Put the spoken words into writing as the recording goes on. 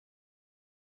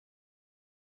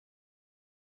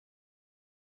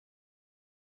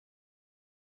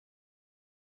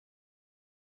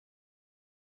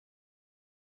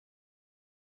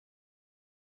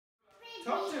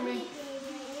Talk to me.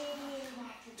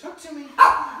 Talk to me.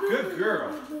 Good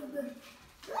girl.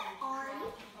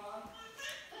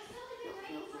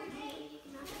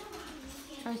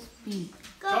 Try speak.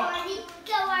 Go, Artie.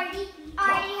 Go, Artie.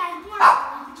 Artie has more.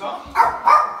 Talk.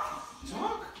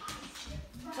 Talk.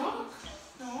 Talk.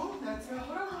 No, that's not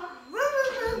what I want.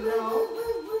 No.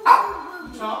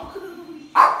 Talk.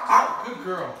 Talk. Good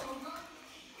girl.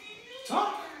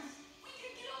 Talk.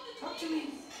 Talk to me.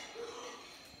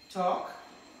 Talk.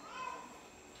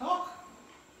 Talk.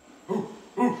 Ooh,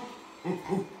 ooh, ooh,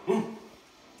 ooh, ooh.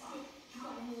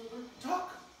 Talk.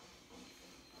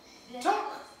 Talk.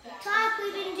 Talk,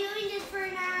 we've been doing this for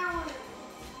an hour.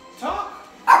 Talk.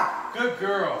 Good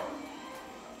girl.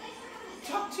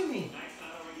 Talk to me.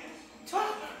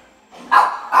 Talk.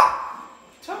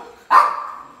 Talk.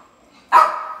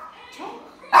 Talk.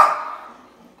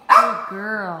 Good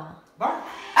girl. Bark.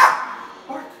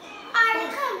 Bark. Artie,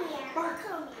 come here. Bark.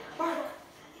 Come here. Bark.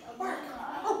 Bark.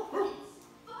 Oh, oh.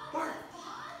 Bark.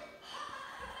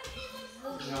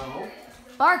 No.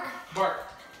 Bark. Bark.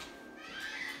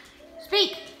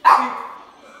 Speak. Speak.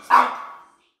 Speak.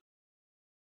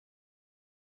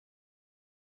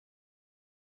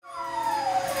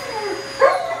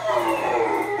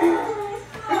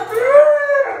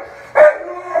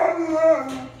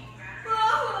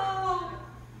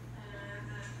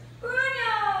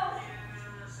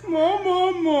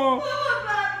 Mama.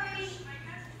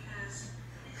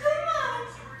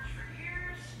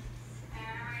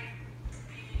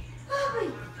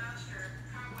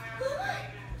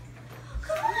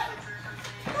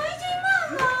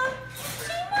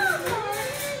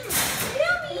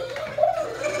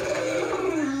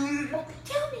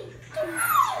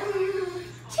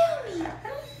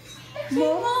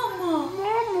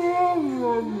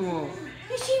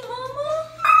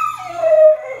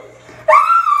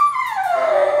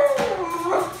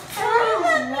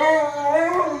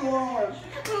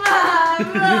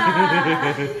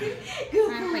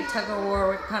 Trying to play tug of war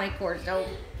with Cane Corso.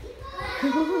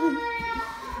 Come on.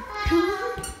 Come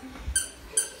on.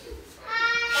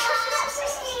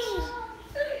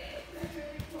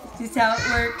 Is this how it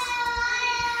works?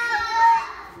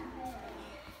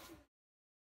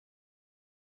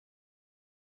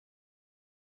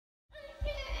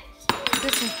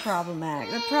 This is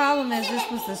problematic. The problem is this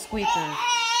was the squeaker.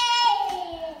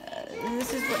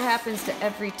 This is what happens to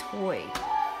every toy.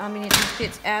 I mean, it just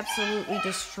gets absolutely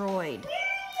destroyed.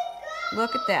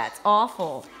 Look at that. It's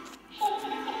awful.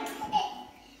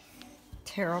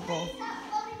 Terrible.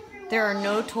 There are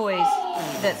no toys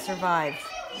that survive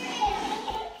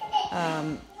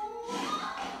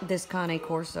this Cane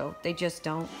Corso. They just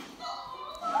don't.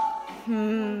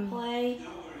 Play.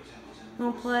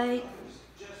 Wanna play?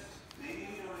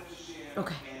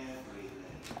 Okay.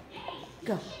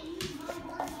 Go.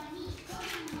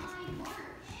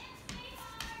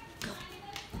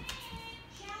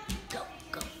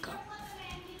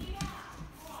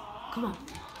 Come on.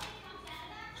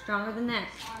 Stronger than that.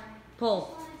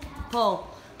 Pull. Pull.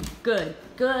 Good.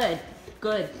 Good.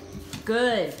 Good.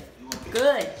 Good.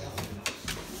 Good.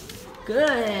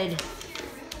 Good.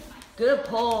 Good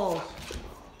pull.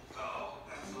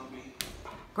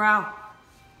 Growl.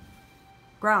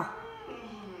 Growl.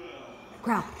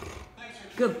 Growl.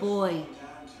 Good boy.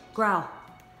 Growl.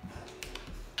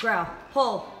 Growl.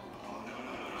 Pull.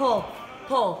 Pull.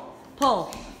 Pull.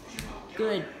 Pull.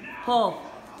 Good. Pull.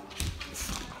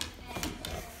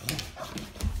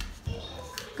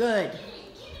 Good.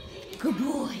 Good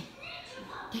boy.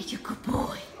 That's a good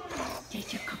boy.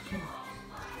 That's a good boy.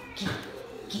 Get it.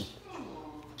 Get it.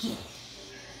 Get it.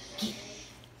 Get it.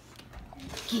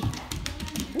 Get it.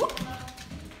 Whoop.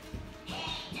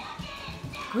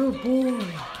 Good boy.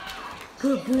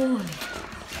 Good boy.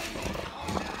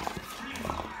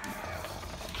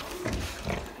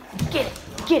 Get it.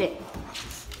 Get it.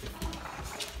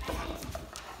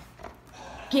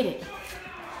 Get it.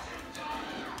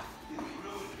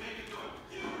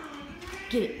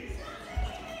 Get it.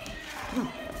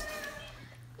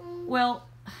 Well,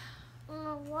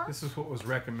 This is what was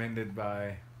recommended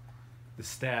by the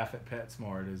staff at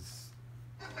PetSmart is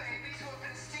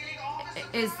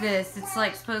this. It's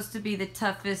like supposed to be the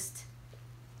toughest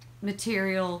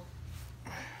material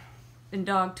in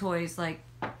dog toys like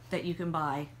that you can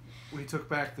buy. We took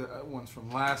back the ones from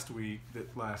last week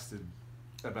that lasted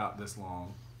about this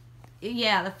long.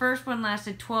 Yeah, the first one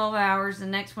lasted 12 hours. The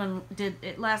next one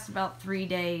it lasted about 3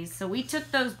 days. So we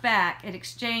took those back and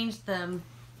exchanged them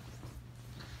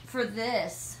for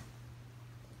this.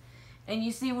 And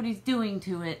you see what he's doing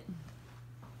to it.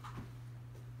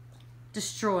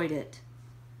 Destroyed it.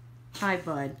 Hi,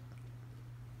 bud.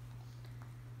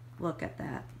 Look at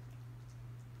that.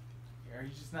 Are you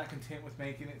just not content with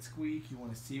making it squeak? You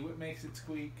want to see what makes it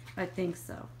squeak? I think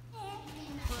so.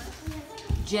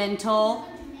 Gentle.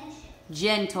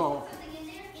 Gentle.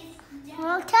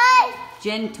 Okay.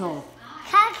 Gentle.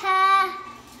 Kaka.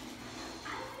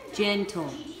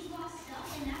 Gentle.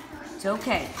 It's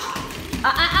okay. Oh,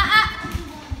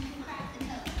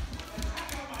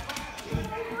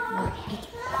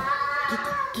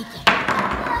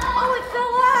 it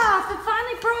fell off. It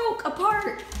finally broke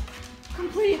apart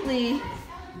completely.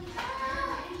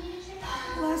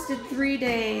 It lasted 3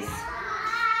 days.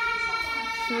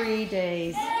 3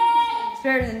 days. It's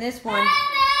better than this one.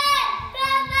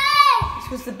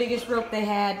 This was the biggest rope they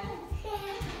had.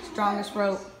 Strongest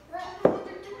rope.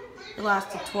 It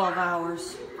lasted 12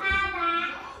 hours.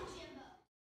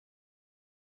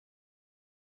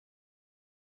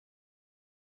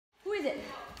 Who is it?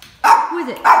 Who is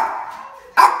it?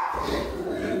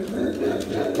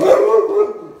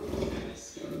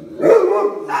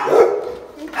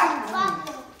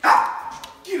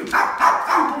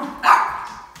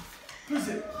 Who's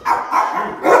it?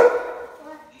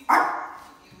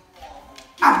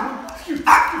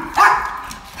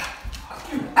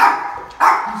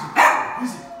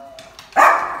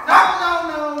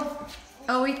 No.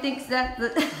 Oh, he thinks that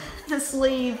the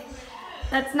sleeve.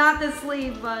 That's not the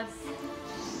sleeve, bud.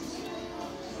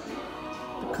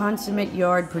 The consummate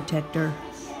yard protector.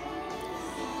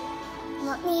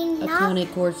 Mommy, A knock. Cane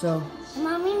Corso.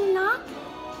 Mommy, knock.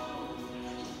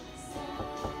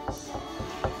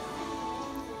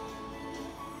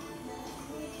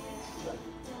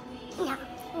 Yeah.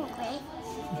 Okay.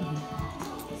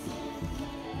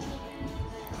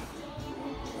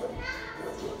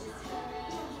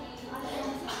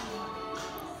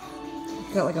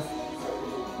 Got like a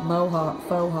mohawk,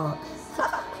 faux hawk.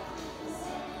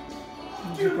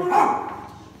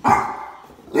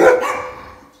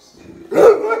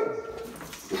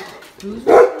 Who's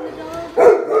walking the dog?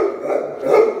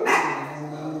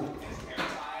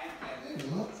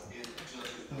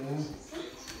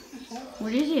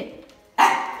 What is it?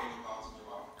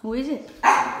 Who is it?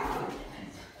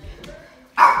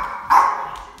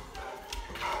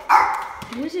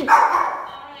 Who is it? Is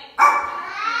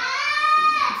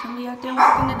somebody out there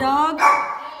walking the dog?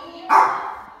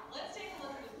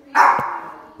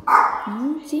 I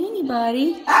don't see anybody.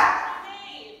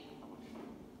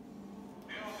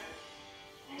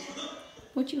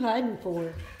 What you hiding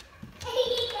for?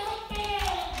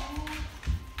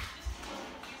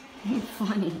 You're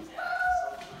funny.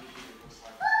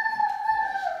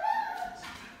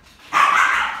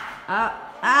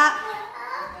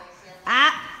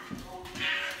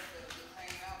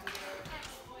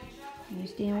 You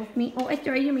stand with me? Oh, I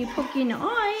thought you were poke you in the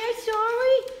eye. I'm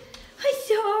sorry. I'm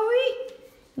sorry.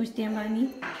 You stand by me?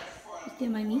 You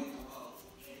stand by me?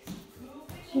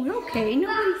 We're okay.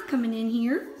 Nobody's coming in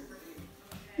here.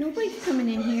 Nobody's coming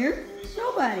in here.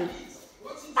 Nobody.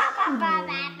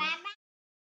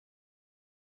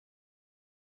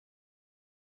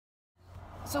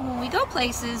 So when we go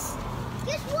places,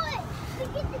 Guess what? We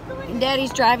get to go in. and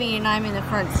Daddy's driving and I'm in the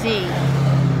front seat,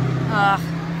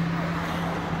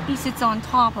 he sits on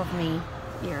top of me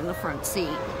here in the front seat.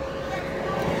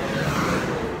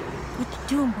 What you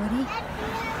doing, buddy?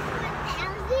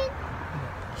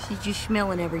 She's just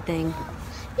smelling everything.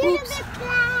 Oops.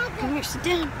 Come here, sit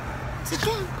down. Sit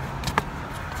down.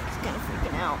 He's kind of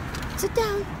freaking out. Sit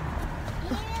down.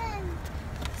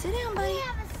 Sit down, buddy.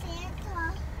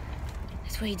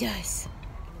 That's what he does. In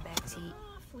the back seat.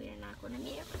 We're not going to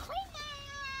be able to clean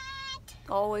that.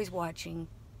 Always watching.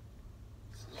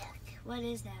 Yuck. What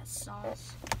is that,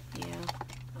 sauce? Yeah.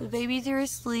 The babies are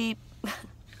asleep.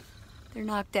 They're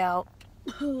knocked out.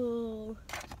 Oh.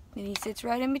 And he sits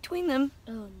right in between them.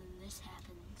 Oh, and then this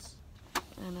happens.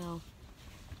 I know.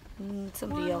 And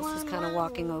somebody else is kind of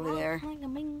walking over there.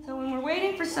 So when we're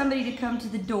waiting for somebody to come to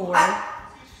the door,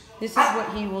 this is what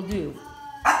he will do.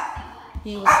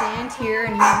 He will stand here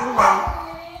and he will wait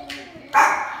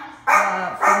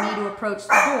for me to approach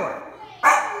the door.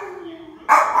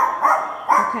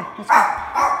 Okay, let's go.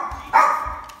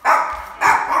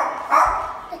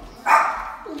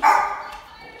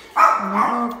 I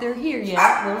don't know if they're here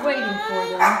yet. We're waiting for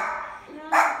them.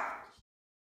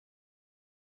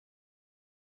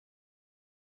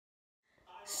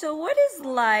 So what is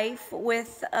life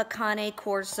with a Cane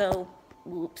Corso,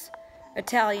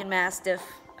 Italian Mastiff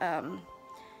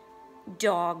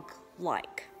dog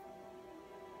like?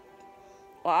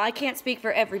 Well, I can't speak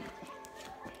for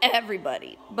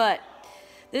everybody, but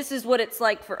this is what it's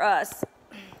like for us.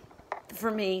 For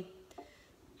me,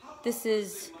 this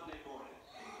is,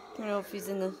 I don't know if he's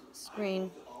in the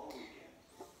screen.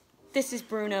 This is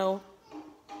Bruno.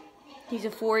 He's a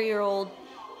 4-year-old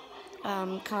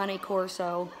Cane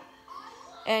Corso,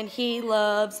 and he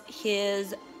loves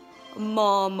his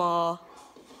mama.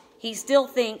 He still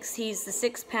thinks he's the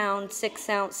 6-pound,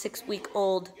 6-ounce,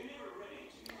 6-week-old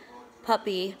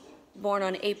puppy born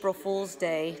on April Fool's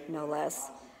Day, no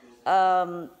less.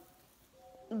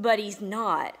 But he's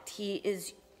not. He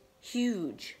is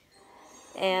huge,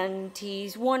 and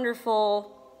he's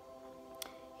wonderful.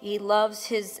 He loves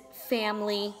his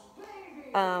family.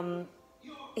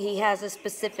 He has a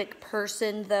specific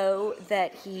person, though,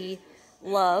 that he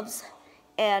loves,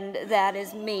 and that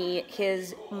is me,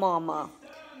 his mama.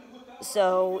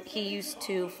 So he used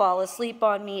to fall asleep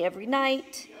on me every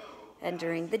night, and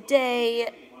during the day,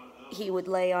 he would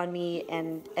lay on me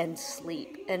and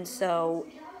sleep. And so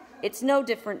it's no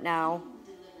different now,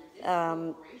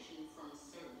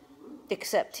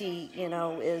 except he, you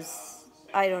know, is,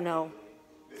 I don't know,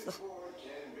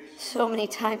 so many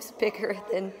times bigger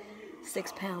than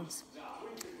 6 pounds.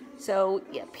 So,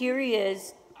 yeah, here he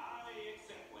is.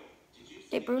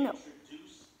 Hey, Bruno.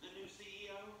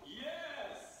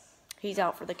 He's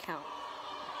out for the count.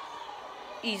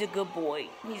 He's a good boy.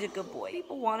 He's a good boy.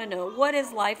 People want to know, what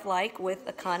is life like with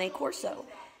a Cane Corso?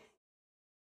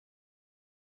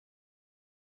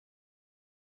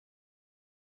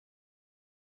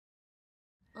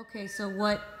 Okay, so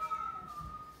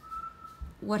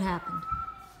what happened?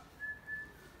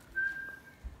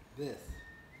 This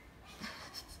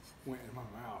went in my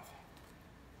mouth.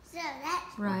 So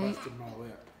that's Right. I busted my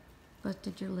lip.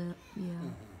 Busted your lip,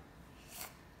 yeah.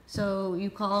 So you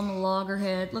call him a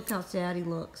loggerhead. Look how sad he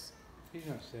looks. He's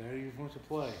not sad. He just wants to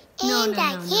play. No, and no,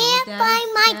 I no, no. can't That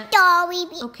find my doll.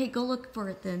 Okay, go look for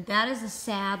it then. That is a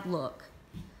sad look.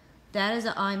 That is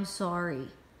a I'm sorry.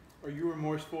 Are you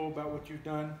remorseful about what you've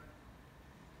done?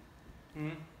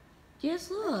 Yes,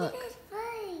 look. His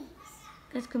face.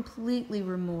 That's completely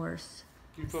remorse.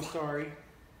 You feel sorry?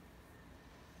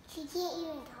 She can't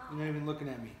even talk. You're not even looking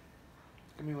at me.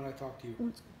 Look at me when I talk to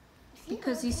you.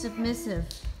 Because he's submissive.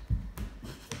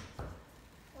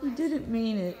 He didn't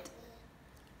mean it.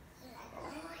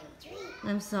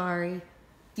 I'm sorry.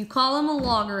 You call him a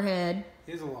loggerhead.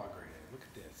 He is a loggerhead. Look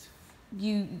at this.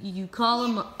 You call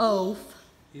him an oaf.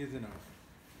 He is an oaf.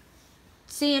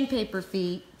 Sandpaper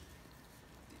feet.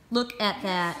 Look at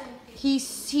that. He's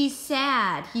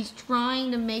sad. He's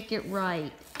trying to make it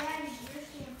right.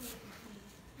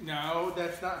 No,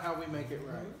 that's not how we make it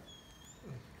right.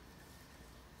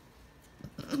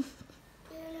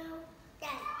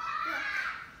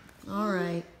 All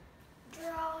right.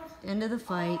 End of the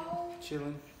fight.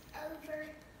 Chilling.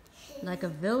 Like a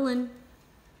villain.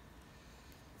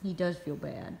 He does feel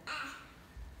bad.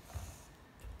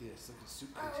 Yes, like a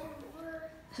suitcase handle.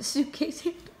 A suitcase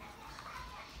handle.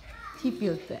 He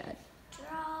feels bad.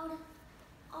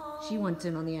 She wants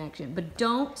in on the action, but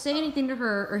don't say anything to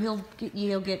her, or he'll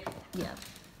get yeah.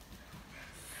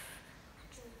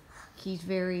 He's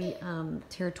very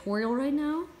territorial right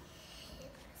now.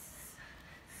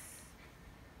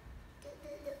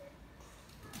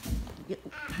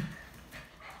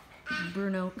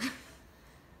 Bruno.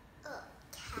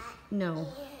 No.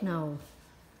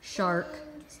 Shark.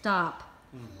 Stop.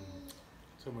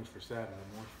 So much for sad and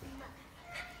remorseful.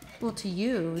 Well, to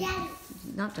you,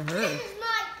 not to her.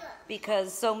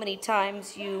 Because so many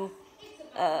times you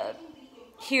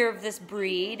hear of this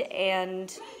breed,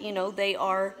 and you know they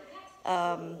are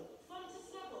a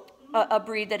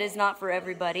breed that is not for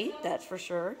everybody. That's for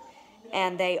sure.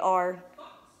 And they are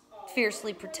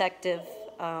fiercely protective.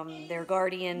 They're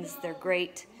guardians. They're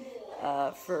great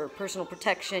for personal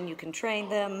protection. You can train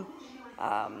them,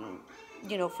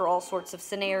 you know, for all sorts of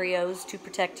scenarios to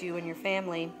protect you and your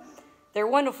family. They're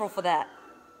wonderful for that.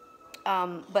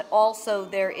 But also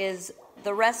there is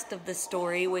the rest of the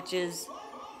story, which is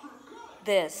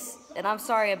this. And I'm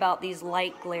sorry about these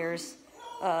light glares.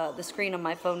 The screen on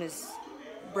my phone is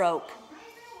broke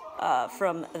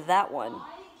from that one.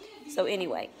 So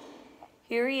anyway,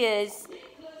 here he is.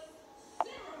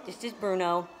 This is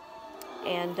Bruno.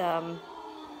 And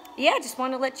yeah, just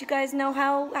want to let you guys know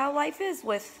how life is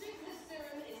with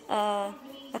a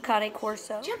Cane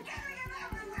Corso. Jump.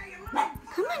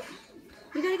 Come on.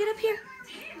 You gotta get up here.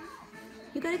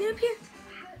 You gotta get up here.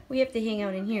 We have to hang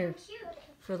out in here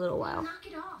for a little while. Knock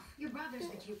it off. Your brother's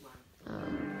the cute one.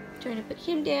 Trying to put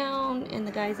him down, and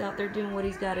the guy's out there doing what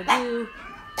he's gotta do.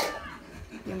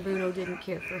 And Bruno didn't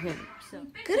care for him. So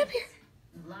get up here.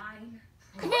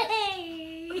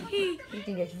 Hey! You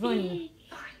think that's funny?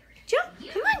 Jump!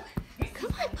 Come on!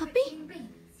 Come on, puppy!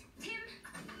 Tim,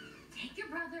 take your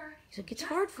brother. So it gets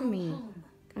hard for me.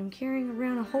 I'm carrying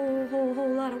around a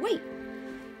whole lot of weight.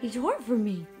 It's hard for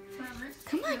me.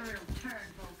 Come on.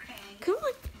 Come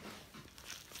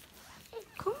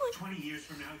years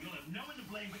from now, you'll have no one to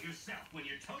blame but yourself when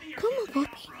you're Tony or Come on, the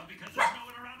puppy. opera because there's no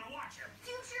one around to watch him.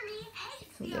 Future me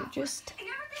hates So the they're opera, just and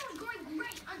everything was going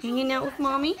great until hanging out you with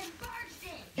mommy and barged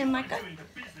in. and Micah. Doing the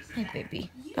business at Hi, hand. baby.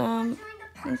 You are doing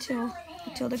the personal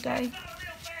Until at hand. the guy Not a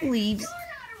real thing. leaves. You're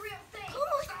not a real thing. Come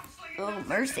on. Stop slinging Oh, those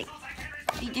mercy. insults.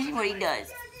 I can't He respond. does what he does.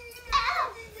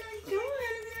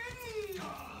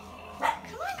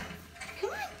 Come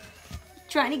on.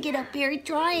 Trying to get up here.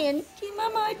 Trying. Hey,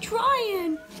 Mama,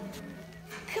 trying.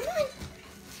 Come on.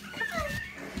 Come on.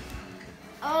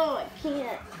 Oh, I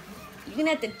can't. You're going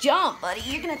to have to jump, buddy.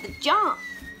 You're going to have to jump.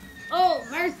 Oh,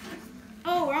 mercy.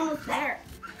 Oh, we're almost there.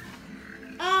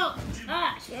 Oh,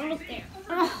 gosh, we're almost there.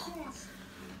 Oh.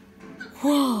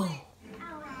 Whoa.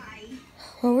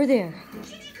 Well, we're there.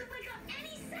 Gigi could wake up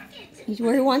any second. He's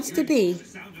where he wants to be. The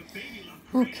sound of baby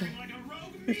love Okay. like a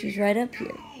rogue Which is right up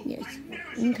here. Yes.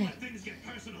 Okay. things get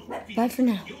personal. Bye for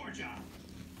now. Your job.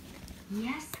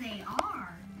 Yes, they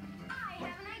are. I have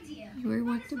an idea. He's where he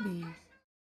wants to be.